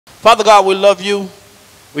Father God, we love you.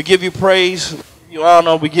 We give you praise, we give you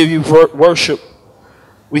honor, we give you worship.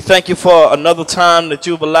 We thank you for another time that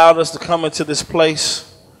you've allowed us to come into this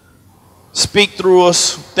place. Speak through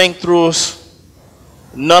us, think through us.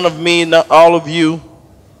 None of me, not all of you.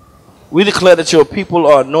 We declare that your people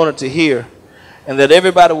are anointed to hear, and that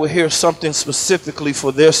everybody will hear something specifically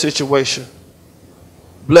for their situation.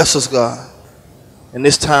 Bless us, God, in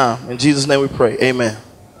this time. In Jesus' name we pray. Amen.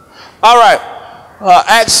 All right.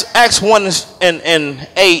 Acts 1 and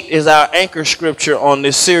 8 is our anchor scripture on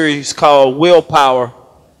this series called Willpower.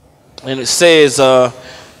 And it says,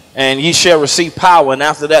 and ye shall receive power, and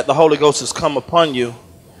after that the Holy Ghost has come upon you.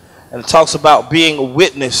 And it talks about being a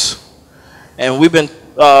witness. And we've been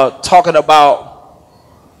talking about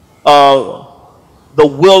the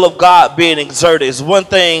will of God being exerted. It's one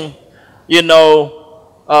thing,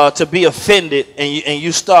 to be offended and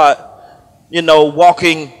you start,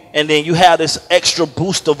 walking, and then you have this extra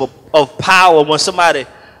boost of power when somebody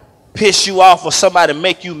piss you off or somebody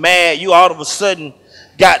make you mad. You all of a sudden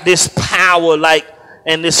got this power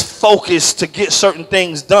and this focus to get certain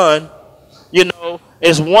things done.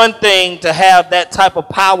 It's one thing to have that type of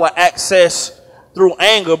power access through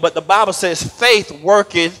anger, but the Bible says faith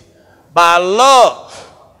worketh by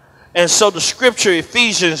love. And so the scripture,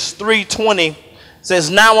 Ephesians 3:20, says,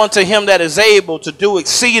 now unto him that is able to do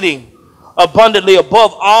exceeding abundantly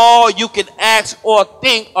above all you can ask or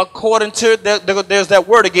think, according to, there's that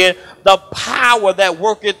word again, the power that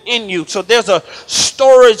worketh in you. So there's a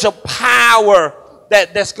storage of power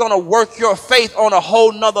that's going to work your faith on a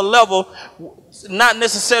whole nother level. Not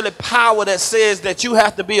necessarily power that says that you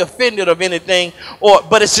have to be offended of anything,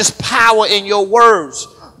 but it's just power in your words.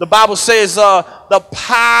 The Bible says the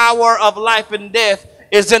power of life and death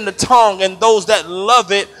is in the tongue, and those that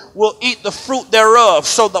love it will eat the fruit thereof.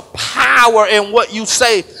 So the power in what you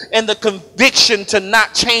say and the conviction to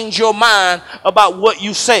not change your mind about what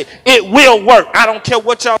you say, it will work. I don't care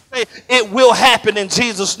what y'all say, it will happen in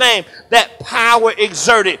Jesus' name. That power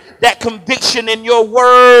exerted, that conviction in your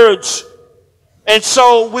words. And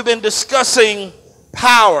so we've been discussing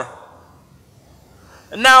power.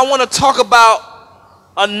 And now I want to talk about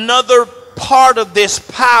another part of this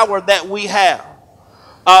power that we have.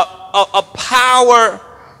 A power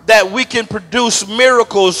that we can produce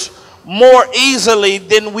miracles more easily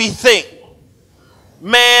than we think.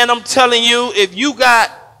 Man, I'm telling you, if you got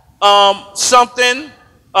something,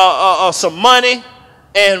 some money,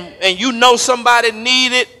 and you know somebody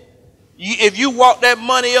need it, if you walk that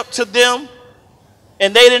money up to them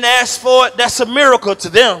and they didn't ask for it, that's a miracle to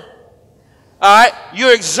them. All right?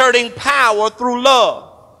 You're exerting power through love.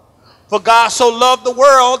 For God so loved the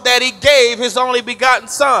world that he gave his only begotten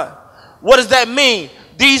son. What does that mean?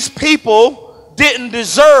 These people didn't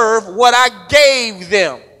deserve what I gave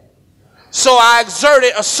them. So I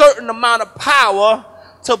exerted a certain amount of power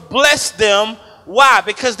to bless them. Why?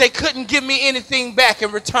 Because they couldn't give me anything back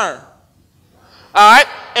in return. All right?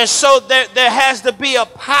 And so there has to be a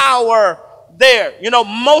power there.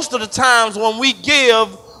 Most of the times when we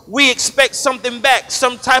give, we expect something back,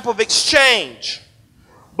 some type of exchange.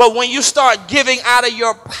 But when you start giving out of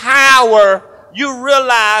your power, you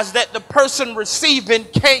realize that the person receiving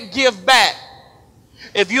can't give back.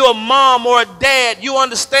 If you're a mom or a dad, you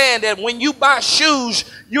understand that when you buy shoes,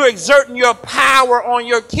 you're exerting your power on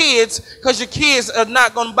your kids, because your kids are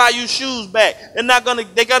not going to buy you shoes back. They're not going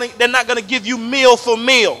to give you meal for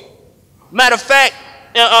meal. Matter of fact,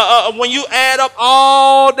 when you add up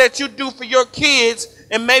all that you do for your kids,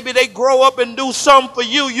 and maybe they grow up and do something for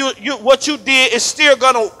you, what you did is still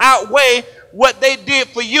going to outweigh what they did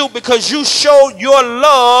for you, because you showed your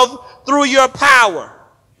love through your power.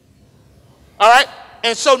 All right?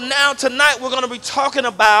 And so now tonight we're going to be talking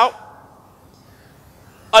about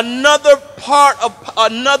another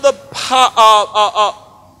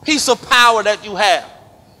piece of power that you have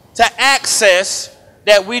to access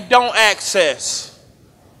that we don't access.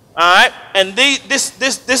 All right? And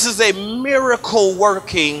this is a miracle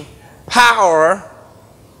working power.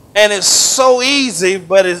 And it's so easy,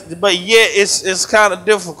 but yet it's kind of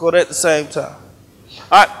difficult at the same time.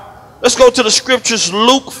 All right, let's go to the scriptures.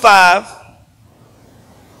 Luke 5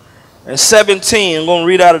 and 17. I'm going to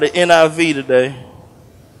read out of the NIV today.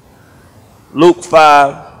 Luke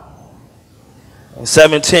 5 and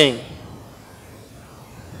 17.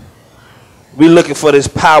 We're looking for this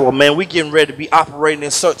power, man. We're getting ready to be operating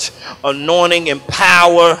in such anointing and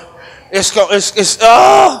power.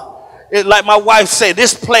 Like my wife said,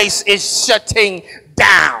 this place is shutting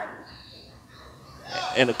down.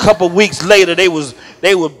 And a couple weeks later, they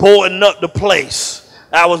were boarding up the place.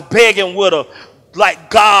 I was begging with her, like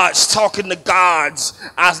gods talking to gods.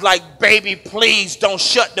 I was like, baby, please don't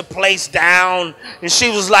shut the place down. And she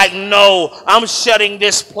was like, no, I'm shutting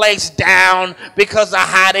this place down because of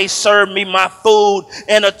how they serve me my food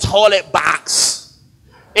in a toilet box.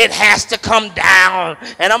 It has to come down.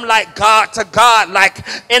 And I'm like, God to God, like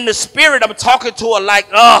in the spirit, I'm talking to her like,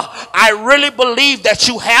 I really believe that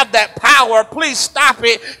you have that power. Please stop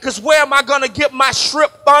it, because where am I going to get my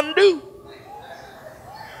shrimp fondue?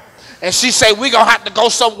 And she said, we're going to have to go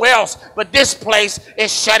somewhere else, but this place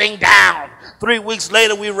is shutting down. 3 weeks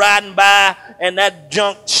later, we riding by, and that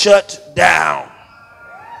junk shut down.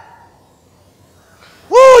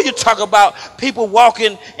 Woo, you talk about people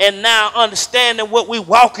walking and now understanding what we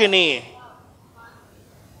walking in.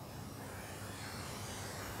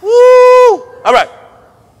 Woo! All right,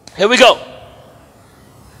 here we go. All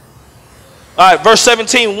right, verse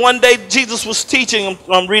 17. One day Jesus was teaching.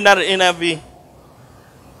 I'm reading out of NIV.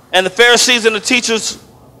 And the Pharisees and the teachers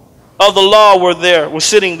of the law were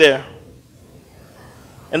sitting there.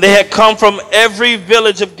 And they had come from every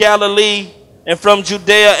village of Galilee and from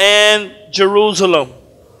Judea and Jerusalem.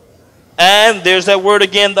 And there's that word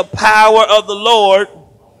again, the power of the Lord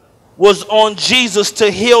was on Jesus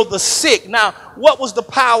to heal the sick. Now, what was the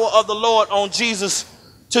power of the Lord on Jesus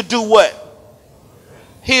to do what?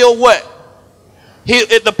 Heal what?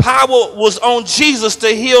 The power was on Jesus to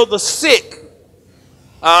heal the sick.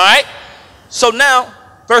 All right. So now,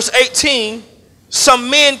 verse 18,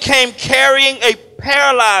 some men came carrying a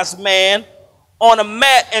paralyzed man on a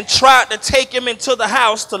mat and tried to take him into the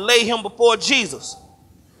house to lay him before Jesus.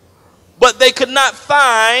 But they could not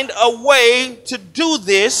find a way to do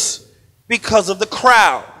this because of the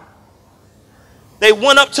crowd. They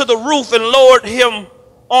went up to the roof and lowered him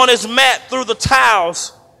on his mat through the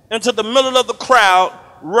tiles into the middle of the crowd,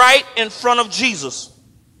 right in front of Jesus.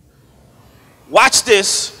 Watch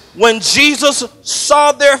this. When Jesus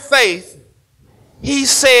saw their faith, he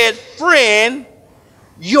said, friend,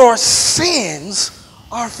 your sins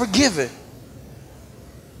are forgiven.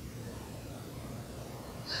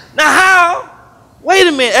 Now how? Wait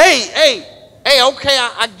a minute. Hey, okay,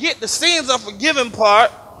 I get the sins are forgiven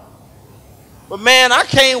part, but man, I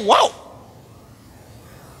can't walk.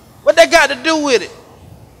 What they got to do with it?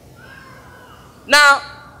 Now,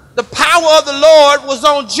 the power of the Lord was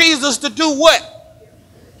on Jesus to do what?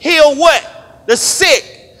 Heal what? The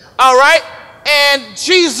sick. All right? And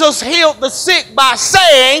Jesus healed the sick by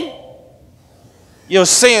saying, your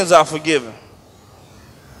sins are forgiven.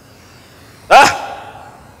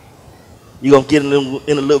 You're going to get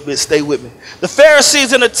in a little bit. Stay with me. The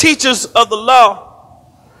Pharisees and the teachers of the law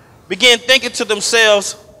began thinking to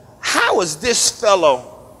themselves, how is this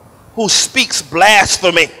fellow who speaks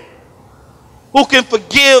blasphemy, who can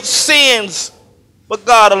forgive sins but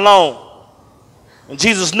God alone? And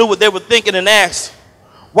Jesus knew what they were thinking and asked,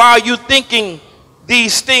 why are you thinking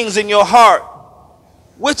these things in your heart?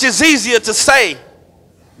 Which is easier to say,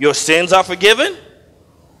 your sins are forgiven,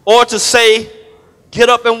 or to say, get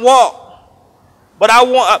up and walk?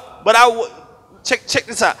 Check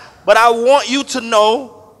this out. But I want you to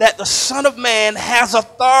know that the Son of Man has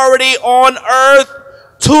authority on earth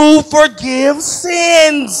to forgive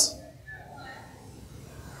sins.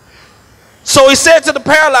 So he said to the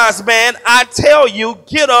paralyzed man, I tell you,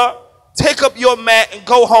 get up, take up your mat and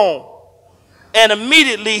go home. And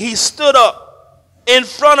immediately he stood up in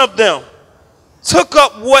front of them, took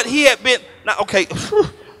up what he had been. Now, okay, all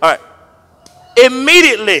right.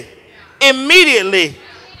 Immediately,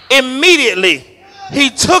 he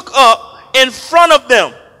took up in front of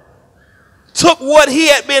them, took what he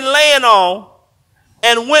had been laying on,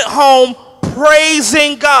 and went home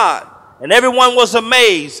praising God. And everyone was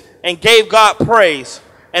amazed and gave God praise.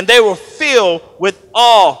 And they were filled with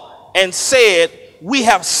awe and said, we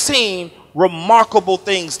have seen remarkable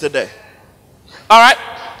things today. All right,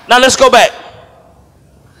 now let's go back.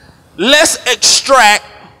 Let's extract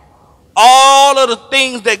all of the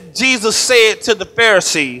things that Jesus said to the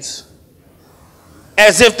Pharisees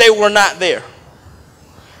as if they were not there.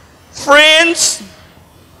 Friends,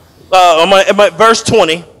 verse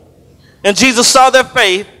 20, and Jesus saw their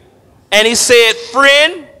faith, and he said,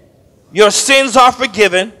 friend, your sins are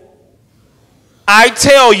forgiven. I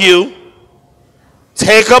tell you,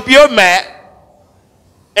 take up your mat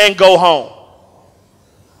and go home.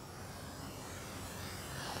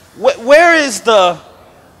 Where is the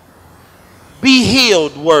be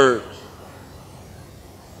healed word?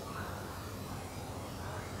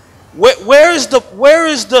 Where is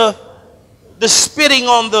the spitting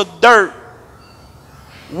on the dirt?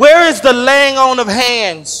 Where is the laying on of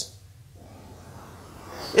hands?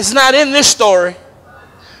 It's not in this story.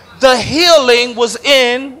 The healing was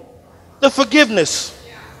in the forgiveness.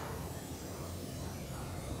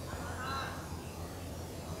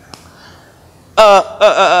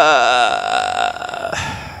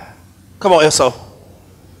 Come on, SO.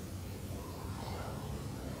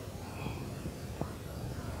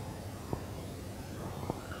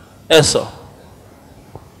 SO.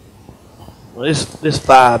 Well, this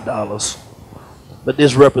 $5, but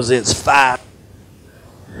this represents $5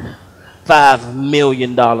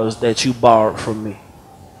 million that you borrowed from me.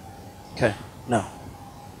 Okay, now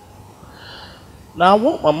I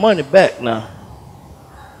want my money back now.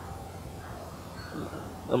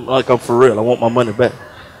 I'm for real. I want my money back.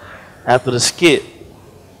 After the skit,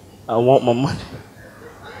 I want my money.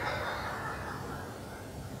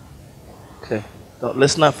 Okay,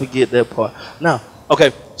 let's not forget that part. Now,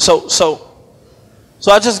 okay, so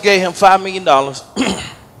I just gave him $5 million.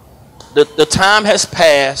 The time has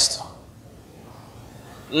passed.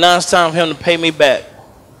 Now it's time for him to pay me back.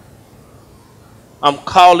 I'm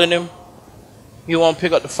calling him. He won't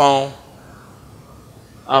pick up the phone.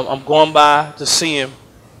 I'm going by to see him.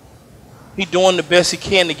 He's doing the best he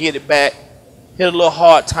can to get it back. Hit a little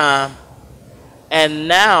hard time. And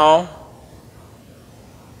now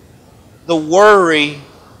the worry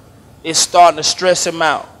is starting to stress him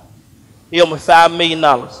out. He owed me $5 million.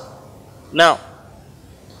 Now,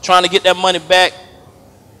 trying to get that money back,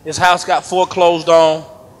 his house got foreclosed on.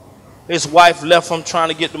 His wife left him trying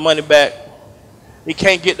to get the money back. He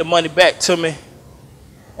can't get the money back to me.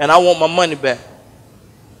 And I want my money back.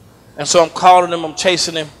 And so I'm calling him, I'm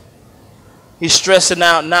chasing him. He's stressing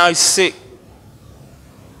out. Now he's sick.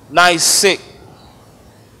 Now he's sick.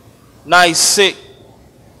 Now he's sick.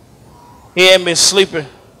 He ain't been sleeping.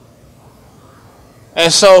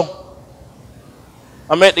 And so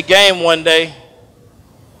I'm at the game one day,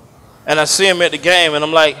 and I see him at the game, and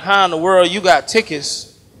I'm like, how in the world you got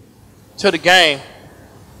tickets to the game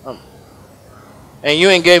and you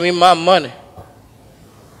ain't gave me my money?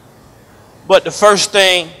 But the first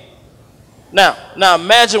thing, now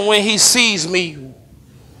imagine when he sees me,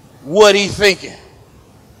 what he thinking?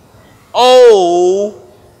 Oh,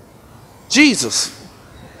 Jesus.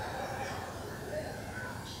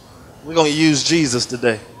 We're going to use Jesus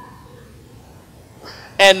today.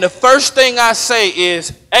 And the first thing I say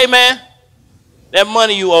is, hey man, that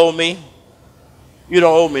money you owe me, you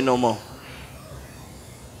don't owe me no more.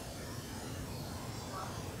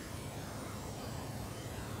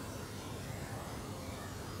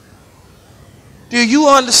 Do you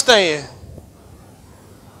understand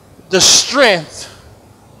the strength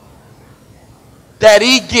that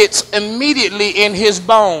he gets immediately in his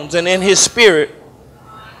bones and in his spirit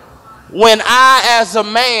when I, as a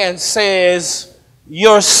man, says,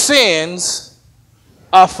 your sins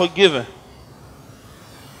are forgiven?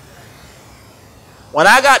 When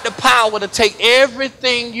I got the power to take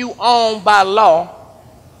everything you own by law,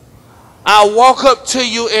 I walk up to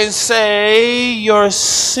you and say, your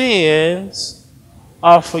sins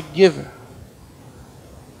are forgiven.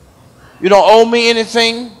 You don't owe me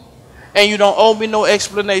anything, and you don't owe me no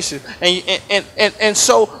explanation. And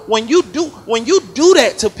so when you do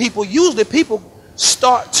that to people, usually people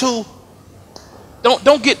start to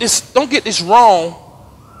don't get this wrong,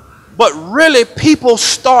 but really people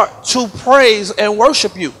start to praise and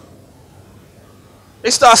worship you. They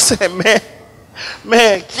start saying,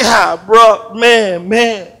 man, God, bro,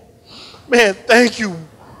 man, thank you,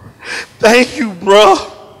 bro,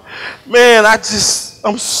 man,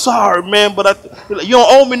 I'm sorry, man, but you don't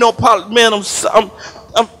owe me no apology, man.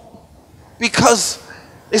 I'm because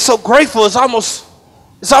it's so grateful. It's almost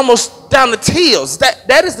down to tears.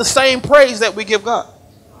 That is the same praise that we give God,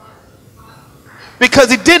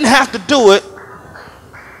 because He didn't have to do it.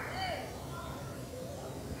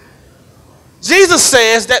 Jesus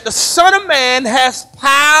says that the Son of Man has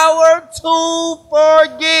power to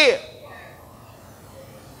forgive.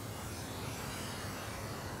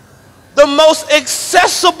 The most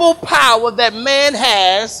accessible power that man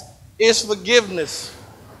has is forgiveness.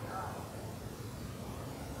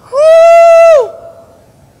 Woo!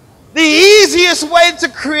 The easiest way to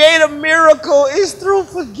create a miracle is through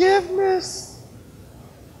forgiveness.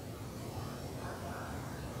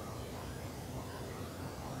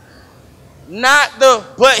 Not the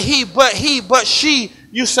but she.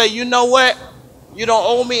 You say, you know what? You don't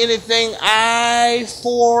owe me anything. I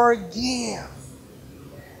forgive.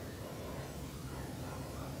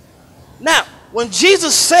 Now, when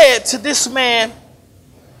Jesus said to this man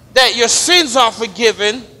that your sins are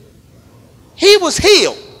forgiven, he was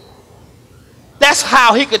healed. That's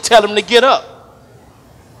how he could tell him to get up.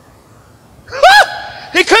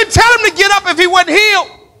 He couldn't tell him to get up if he wasn't healed.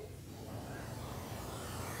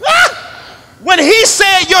 When he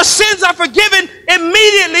said your sins are forgiven,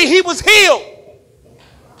 immediately he was healed.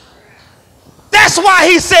 That's why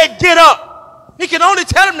he said get up. He can only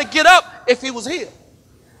tell him to get up if he was healed.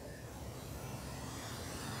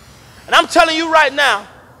 And I'm telling you right now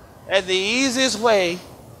that the easiest way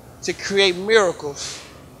to create miracles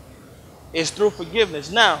is through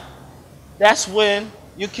forgiveness. Now, that's when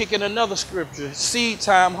you kick in another scripture. Seed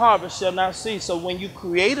time, harvest shall not cease. So when you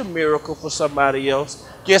create a miracle for somebody else,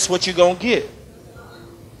 guess what you're going to get?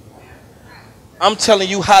 I'm telling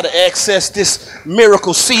you how to access this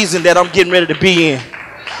miracle season that I'm getting ready to be in.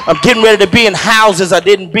 I'm getting ready to be in houses I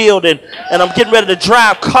didn't build, and I'm getting ready to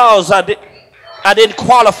drive cars I didn't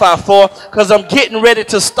qualify for, because I'm getting ready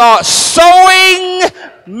to start sowing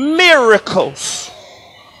miracles.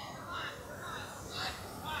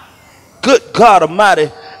 Good God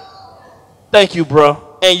Almighty. Thank you,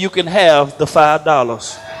 bro. And you can have the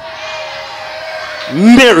 $5.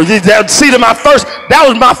 Miracle. See, that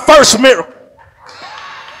was my first miracle.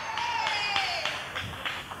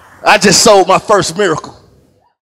 I just sold my first miracle.